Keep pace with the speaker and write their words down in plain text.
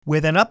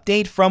With an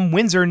update from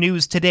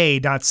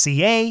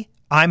WindsorNewsToday.ca,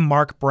 I'm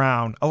Mark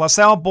Brown. A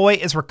LaSalle boy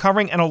is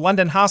recovering in a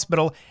London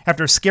hospital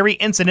after a scary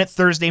incident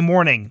Thursday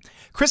morning.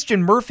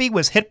 Christian Murphy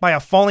was hit by a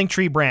falling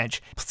tree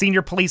branch.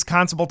 Senior Police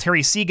Constable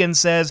Terry Segan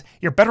says,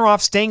 "You're better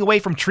off staying away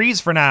from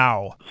trees for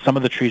now." Some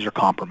of the trees are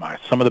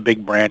compromised. Some of the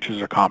big branches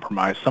are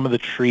compromised. Some of the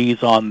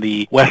trees on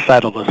the west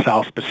side of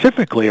LaSalle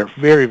specifically are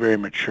very, very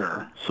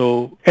mature.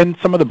 And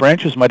some of the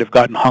branches might have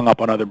gotten hung up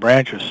on other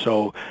branches,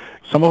 so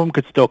some of them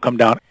could still come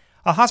down.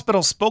 A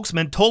hospital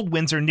spokesman told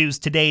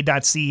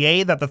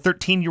WindsorNewsToday.ca that the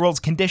 13-year-old's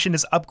condition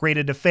is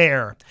upgraded to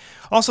fair.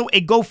 Also, a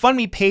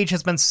GoFundMe page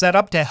has been set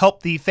up to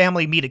help the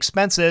family meet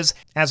expenses.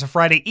 As of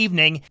Friday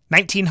evening,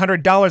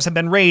 $1,900 have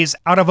been raised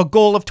out of a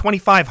goal of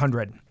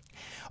 $2,500.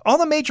 All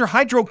the major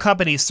hydro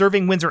companies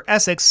serving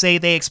Windsor-Essex say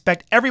they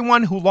expect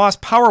everyone who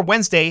lost power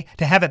Wednesday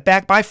to have it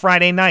back by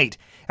Friday night.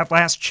 At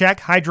last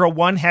check, Hydro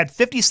One had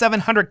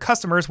 5,700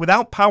 customers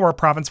without power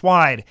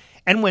province-wide.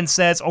 Enwin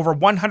says over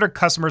 100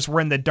 customers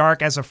were in the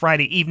dark as of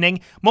Friday evening,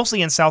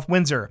 mostly in South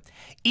Windsor.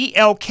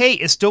 ELK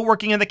is still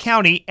working in the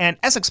county, and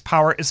Essex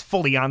Power is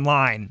fully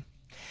online.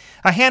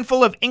 A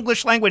handful of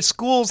English-language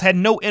schools had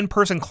no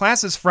in-person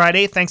classes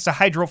Friday thanks to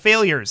hydro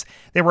failures.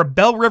 They were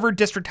Bell River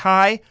District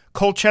High,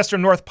 Colchester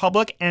North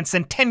Public, and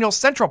Centennial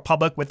Central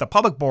Public with the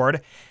Public Board.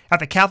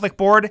 At the Catholic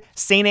Board,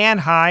 St. Anne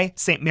High,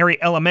 St. Mary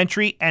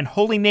Elementary, and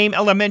Holy Name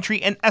Elementary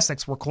in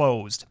Essex were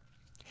closed.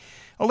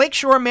 A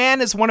Lakeshore man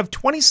is one of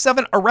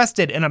 27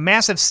 arrested in a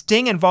massive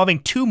sting involving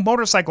 2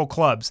 motorcycle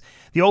clubs.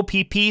 The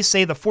OPP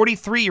say the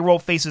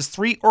 43-year-old faces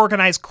 3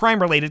 organized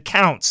crime-related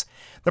counts.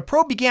 The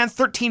probe began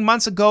 13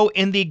 months ago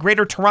in the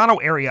Greater Toronto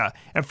area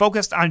and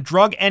focused on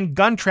drug and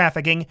gun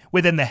trafficking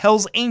within the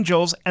Hells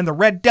Angels and the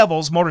Red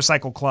Devils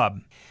Motorcycle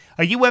Club.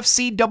 A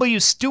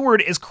UFCW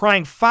steward is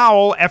crying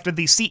foul after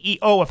the CEO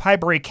of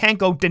Highbury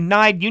Kanko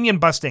denied union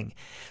busting.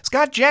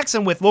 Scott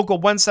Jackson with Local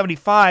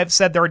 175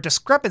 said there are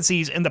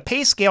discrepancies in the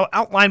pay scale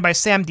outlined by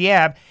Sam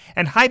Diab,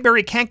 and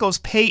Highbury Kanko's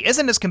pay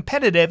isn't as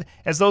competitive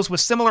as those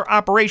with similar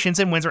operations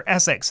in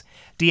Windsor-Essex.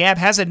 Diab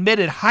has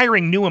admitted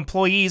hiring new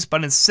employees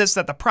but insists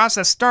that the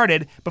process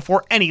started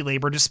before any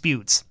labor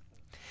disputes.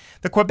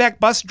 The Quebec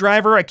bus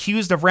driver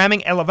accused of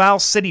ramming a Laval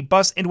city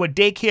bus into a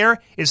daycare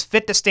is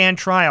fit to stand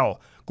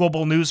trial.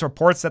 Global News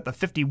reports that the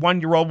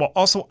 51-year-old will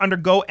also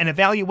undergo an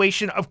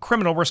evaluation of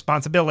criminal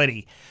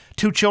responsibility.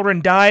 2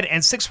 children died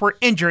and 6 were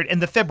injured in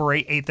the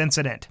February 8th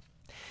incident.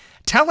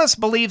 TELUS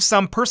believes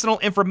some personal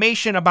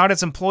information about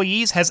its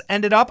employees has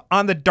ended up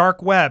on the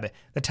dark web.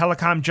 The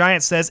telecom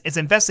giant says it's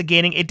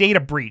investigating a data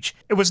breach.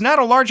 It was not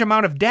a large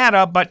amount of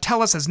data, but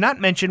TELUS has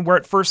not mentioned where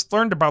it first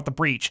learned about the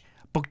breach.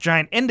 Book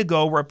giant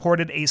Indigo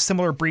reported a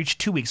similar breach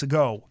 2 weeks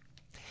ago.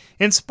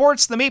 In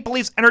sports, the Maple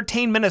Leafs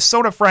entertain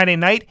Minnesota Friday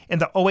night. In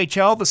the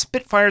OHL, the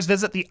Spitfires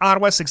visit the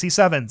Ottawa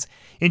 67s.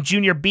 In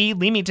Junior B,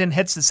 Leamington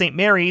heads to St.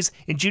 Mary's.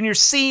 In Junior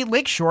C,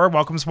 Lakeshore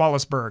welcomes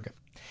Wallaceburg.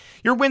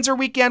 Your Windsor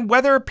weekend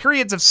weather,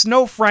 periods of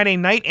snow Friday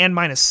night and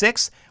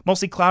 -6,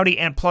 mostly cloudy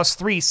and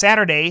 +3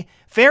 Saturday,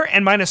 fair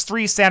and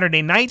 -3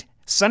 Saturday night,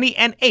 sunny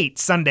and 8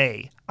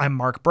 Sunday. I'm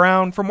Mark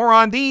Brown. For more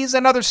on these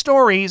and other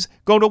stories,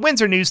 go to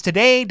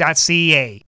WindsorNewsToday.ca.